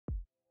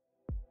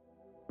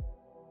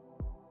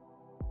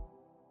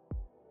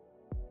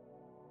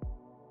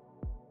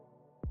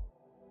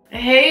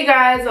Hey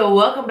guys,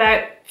 welcome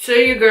back to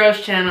your girl's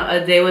channel,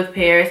 A Day with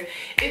Paris.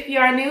 If you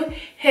are new,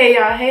 hey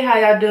y'all, hey, how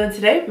y'all doing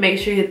today? Make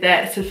sure you hit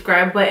that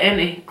subscribe button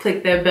and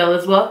click that bell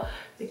as well,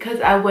 because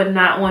I would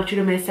not want you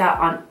to miss out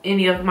on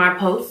any of my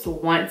posts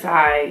once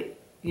I,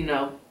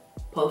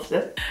 post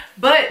it.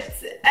 But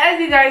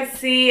as you guys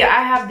see,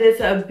 I have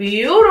this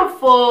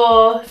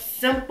beautiful,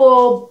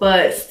 simple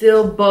but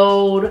still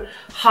bold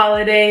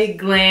holiday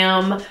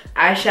glam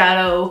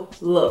eyeshadow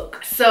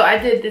look. So I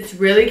did this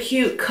really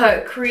cute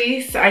cut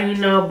crease. I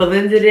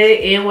blended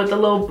it in with a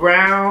little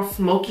brown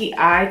smoky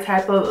eye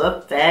type of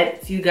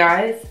effect, you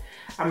guys.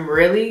 I'm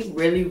really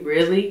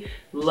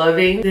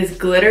loving this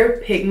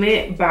glitter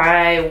pigment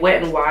by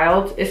Wet n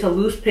Wild. It's a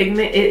loose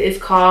pigment. It's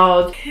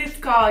called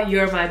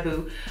You're My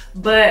Boo.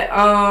 But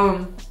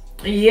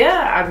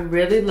yeah, I'm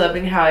really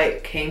loving how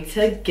it came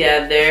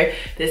together.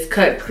 This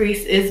cut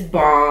crease is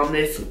bomb.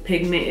 This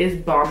pigment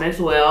is bomb as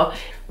well.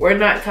 We're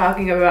not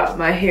talking about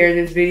my hair in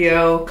this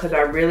video because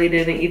I really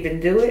didn't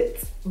even do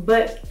it.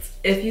 But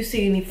if you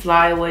see any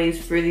flyaways,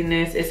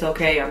 frizziness, it's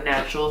okay. I'm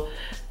natural.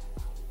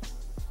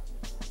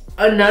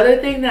 Another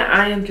thing that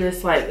I am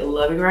just like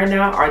loving right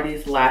now are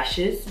these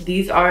lashes.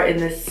 These are in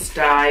the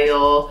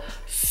style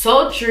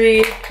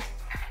Sultry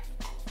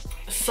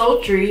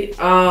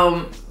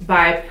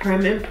by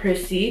Prim and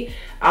Prissy.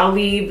 I'll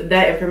leave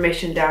that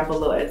information down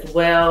below as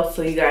well,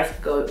 so you guys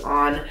can go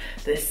on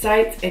the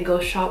site and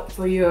go shop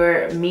for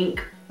your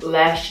mink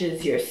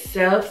lashes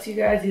yourselves. You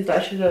guys, these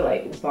lashes are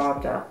like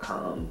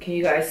bomb.com. Can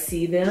you guys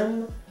see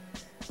them?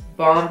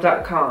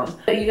 Bomb.com.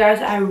 You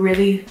guys, I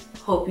really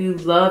hope you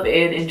love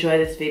and enjoy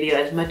this video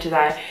as much as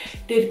I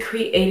did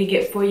creating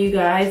it for you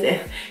guys.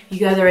 If you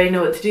guys already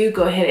know what to do,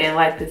 go ahead and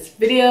like this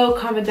video,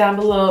 comment down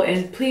below,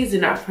 and please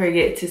do not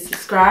forget to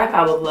subscribe.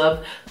 I would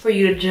love for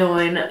you to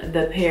join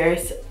the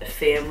Paris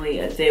family,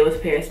 A Day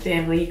with Paris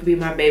family. You can be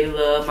my baby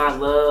love,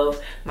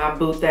 my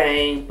boo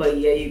thing. But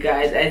yeah, you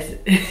guys, as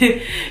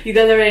you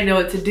guys already know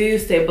what to do.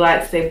 Stay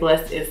black, stay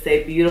blessed, and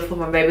stay beautiful,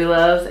 my baby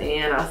loves,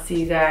 and I'll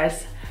see you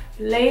guys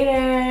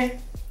later.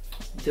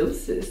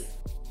 Deuces.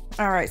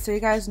 Alright, so you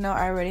guys know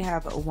I already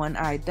have one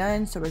eye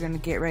done, so we're going to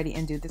get ready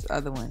and do this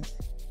other one.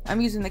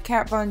 I'm using the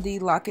Kat Von D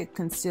Lock-It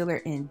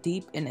Concealer in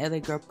Deep and LA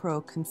Girl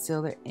Pro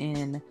Concealer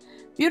in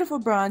Beautiful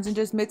Bronze, and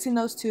just mixing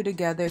those two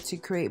together to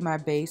create my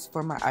base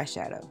for my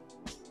eyeshadow.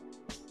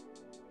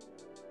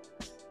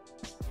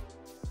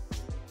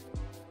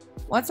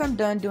 Once I'm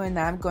done doing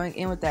that, I'm going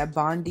in with that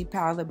Bondi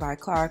palette by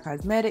Clara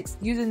Cosmetics,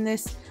 using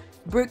this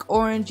brick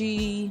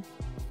orangey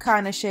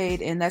kind of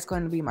shade, and that's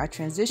going to be my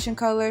transition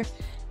color.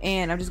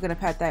 And I'm just going to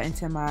pat that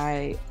into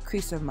my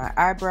crease of my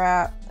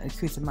eyebrow,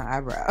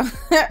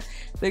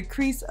 the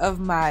crease of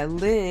my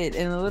lid,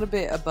 and a little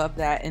bit above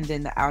that, and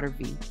then the outer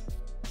V.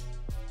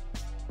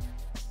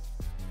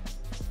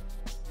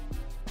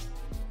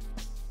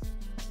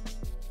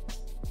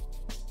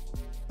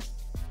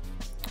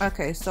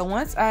 Okay, so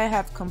once I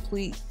have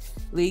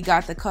completely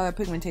got the color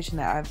pigmentation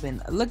that I've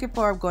been looking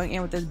for, I'm going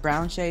in with this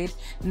brown shade,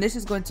 and this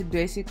is going to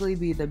basically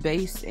be the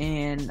base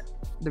and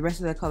the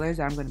rest of the colors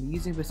that I'm going to be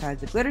using besides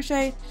the glitter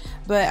shade.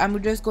 But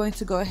I'm just going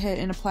to go ahead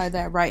and apply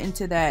that right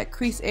into that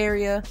crease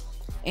area,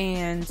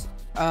 and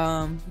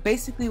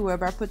basically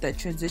wherever I put that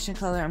transition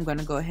color, I'm going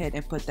to go ahead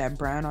and put that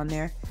brown on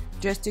there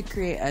just to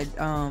create a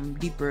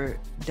deeper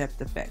depth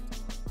effect.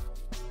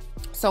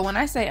 So when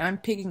I say I'm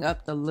picking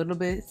up the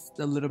littlest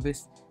amount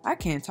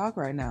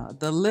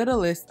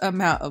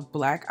of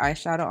black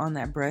eyeshadow on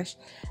that brush,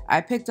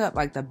 I picked up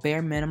like the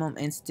bare minimum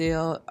and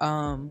still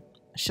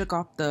shook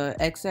off the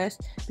excess,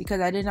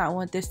 because I did not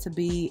want this to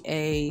be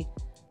a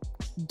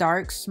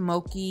dark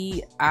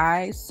smoky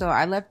eye. So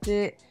I left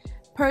it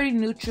pretty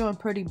neutral and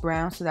pretty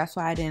brown, so that's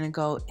why I didn't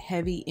go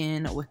heavy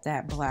in with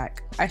that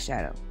black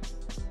eyeshadow.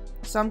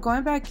 So I'm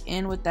going back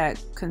in with that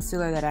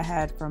concealer that I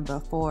had from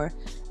before.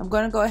 I'm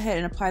going to go ahead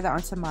and apply that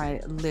onto my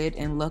lid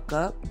and look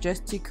up,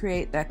 just to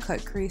create that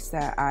cut crease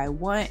that I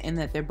want, and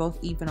that they're both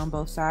even on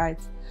both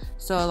sides.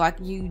 So like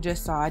you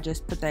just saw, I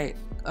just put that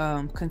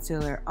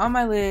concealer on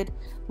my lid,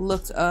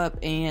 looked up,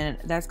 and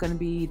that's going to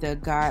be the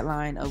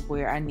guideline of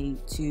where I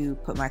need to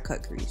put my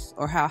cut crease,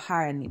 or how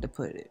high I need to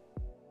put it.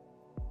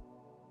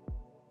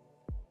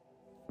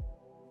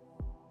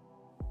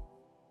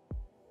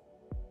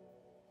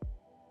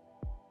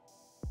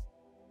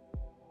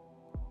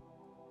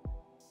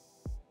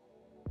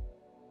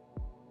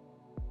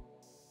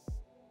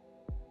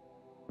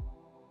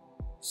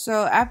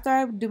 So after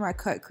I do my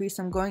cut crease,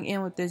 I'm going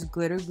in with this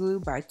glitter glue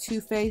by Too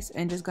Faced,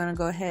 and just gonna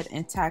go ahead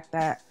and tack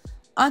that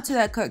onto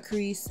that cut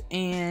crease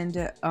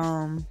and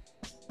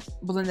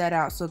blend that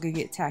out so it can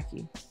get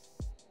tacky.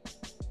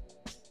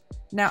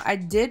 Now I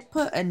did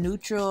put a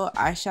neutral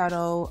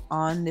eyeshadow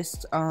on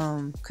this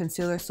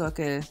concealer so it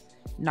could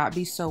not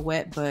be so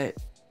wet, but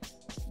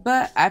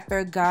I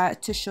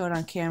forgot to show it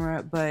on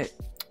camera. But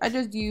I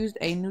just used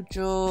a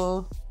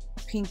neutral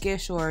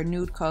pinkish or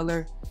nude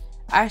color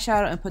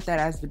eyeshadow and put that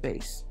as the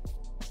base.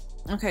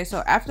 Okay,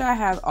 so after I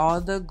have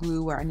all the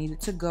glue where I need it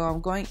to go,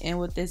 I'm going in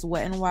with this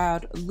Wet n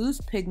Wild loose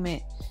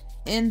pigment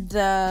in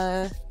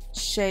the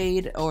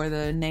shade or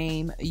the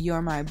name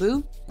You're My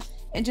Boo,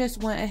 and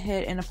just went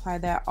ahead and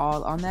applied that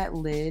all on that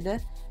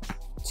lid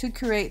to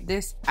create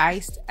this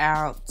iced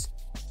out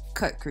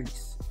cut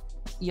crease.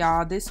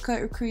 Y'all, this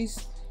cut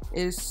crease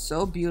is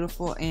so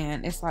beautiful,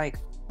 and it's like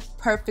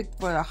perfect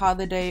for the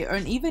holiday, or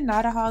even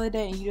not a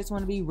holiday and you just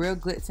want to be real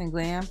glitz and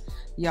glam.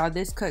 Y'all,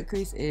 this cut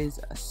crease is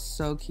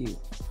so cute.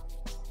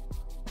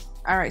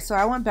 Alright, so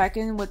I went back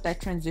in with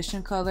that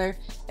transition color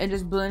and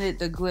just blended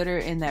the glitter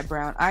in that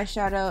brown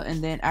eyeshadow,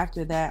 and then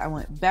after that I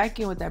went back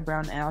in with that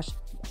brown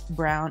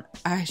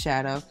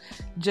eyeshadow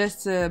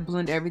just to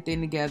blend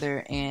everything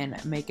together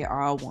and make it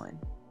all one.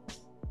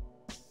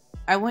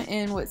 I went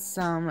in with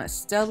some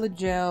Stella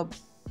Gel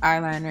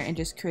eyeliner and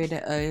just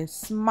created a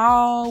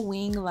small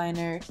wing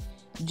liner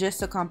just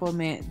to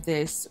complement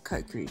this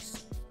cut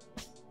crease.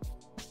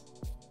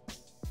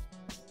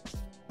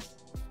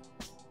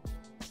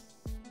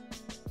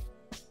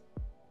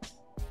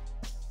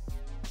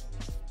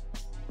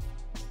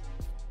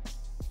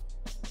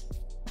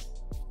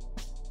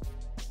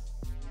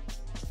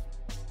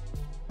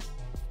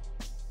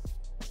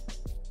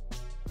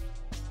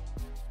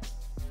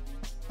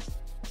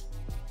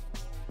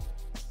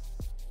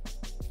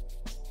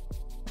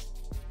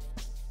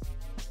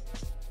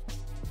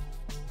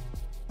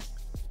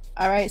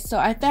 Alright, so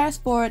I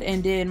fast forward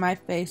and did my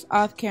face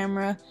off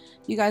camera.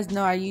 You guys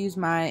know I use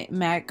my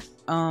MAC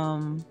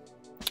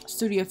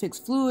Studio Fix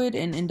Fluid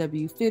in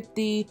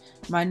NW50,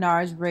 my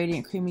NARS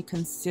Radiant Creamy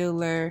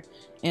Concealer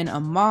in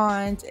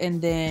Amande,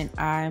 and then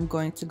I'm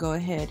going to go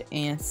ahead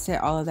and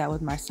set all of that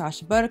with my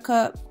Sacha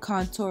Buttercup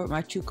contour with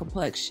my True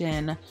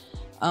Complexion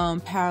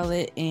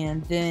palette,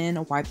 and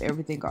then wipe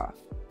everything off.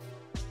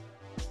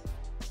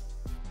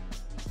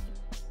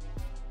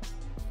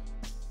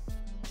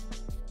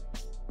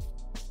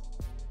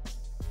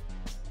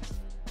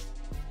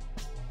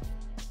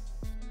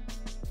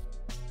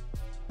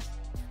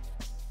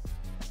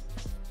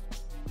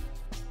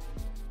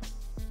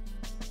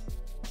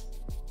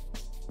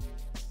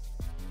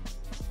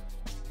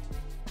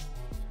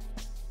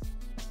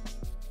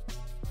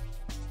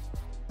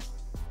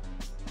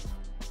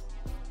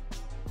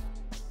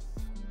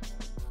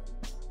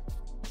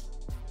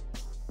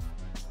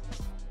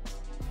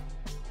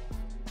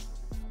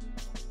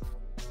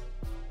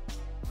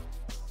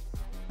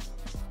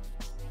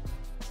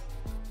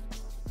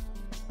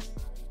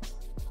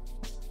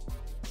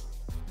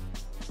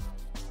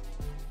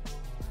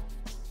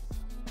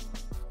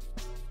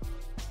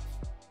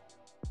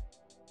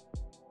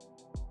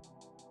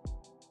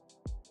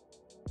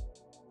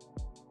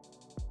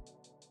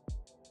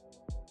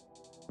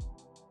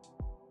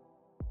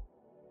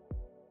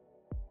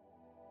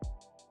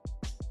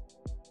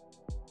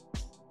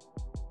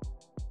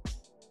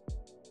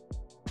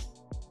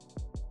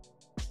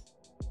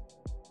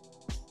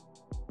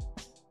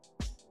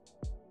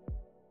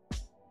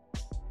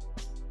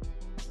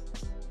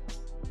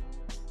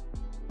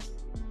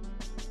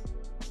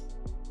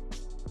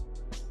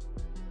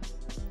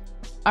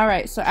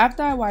 Alright, so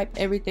after I wipe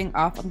everything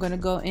off, I'm going to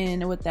go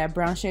in with that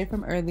brown shade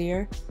from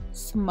earlier,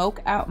 smoke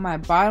out my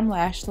bottom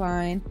lash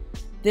line.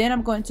 Then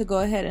I'm going to go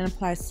ahead and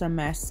apply some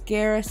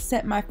mascara,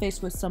 set my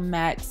face with some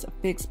MAC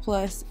Fix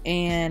Plus,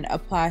 and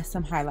apply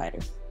some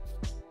highlighter.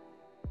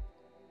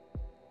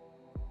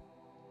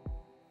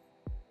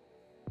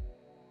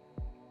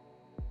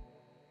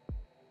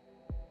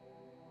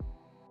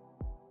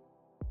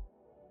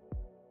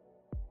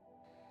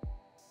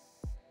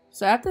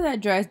 So after that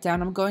dries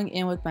down, I'm going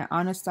in with my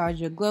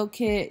Anastasia Glow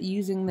Kit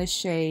using the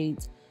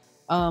shades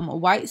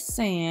White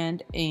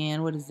Sand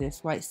and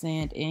White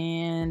Sand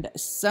and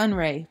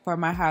Sunray for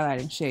my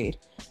highlighting shade.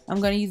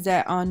 I'm going to use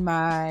that on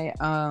my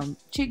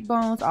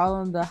cheekbones, all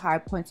on the high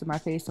points of my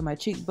face, so my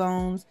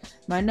cheekbones,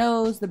 my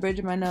nose, the bridge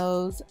of my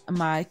nose,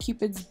 my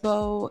Cupid's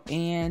bow,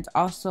 and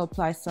also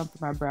apply some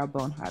for my brow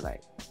bone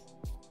highlight.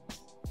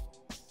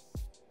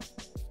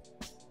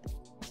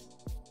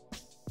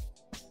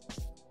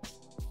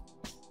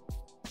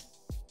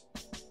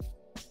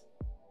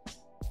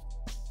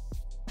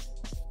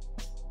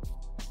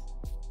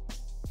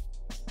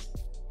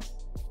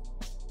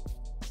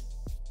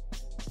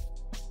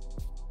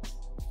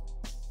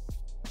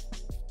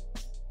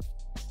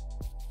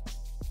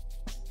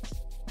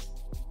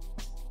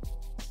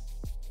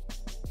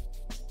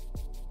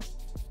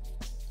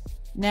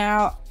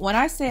 Now, when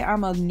I say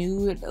I'm a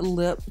nude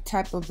lip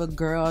type of a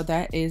girl,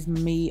 that is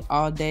me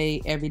all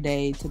day, every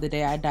day, to the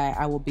day I die.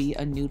 I will be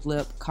a nude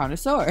lip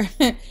connoisseur.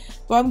 But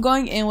I'm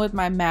going in with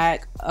my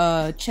MAC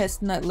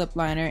Chestnut lip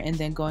liner, and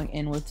then going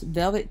in with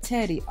Velvet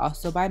Teddy,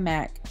 also by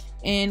MAC,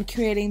 and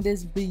creating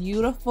this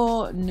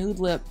beautiful nude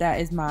lip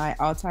that is my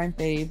all-time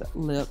fave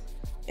lip.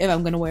 If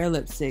I'm going to wear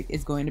lipstick,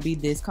 it's going to be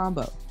this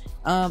combo.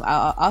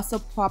 I'll also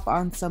pop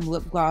on some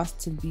lip gloss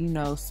to, you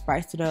know,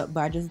 spice it up,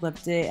 but I just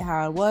left it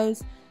how it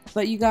was.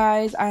 But you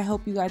guys, I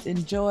hope you guys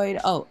enjoyed.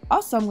 Oh,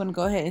 also I'm going to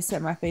go ahead and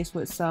set my face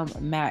with some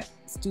MAC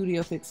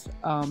Studio Fix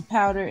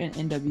powder in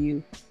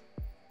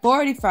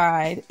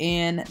 45,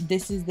 and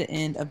this is the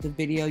end of the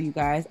video, you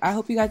guys. I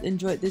hope you guys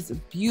enjoyed this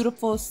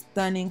beautiful,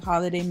 stunning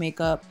holiday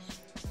makeup.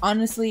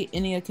 Honestly,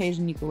 any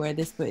occasion you can wear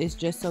this, but it's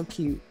just so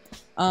cute.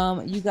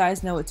 You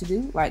guys know what to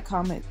do. Like,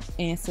 comment,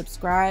 and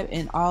subscribe.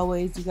 And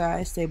always, you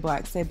guys, stay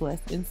black, stay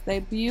blessed, and stay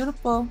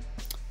beautiful.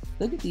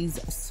 Look at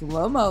these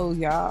slow-mos,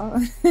 y'all.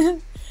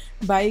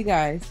 Bye, you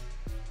guys.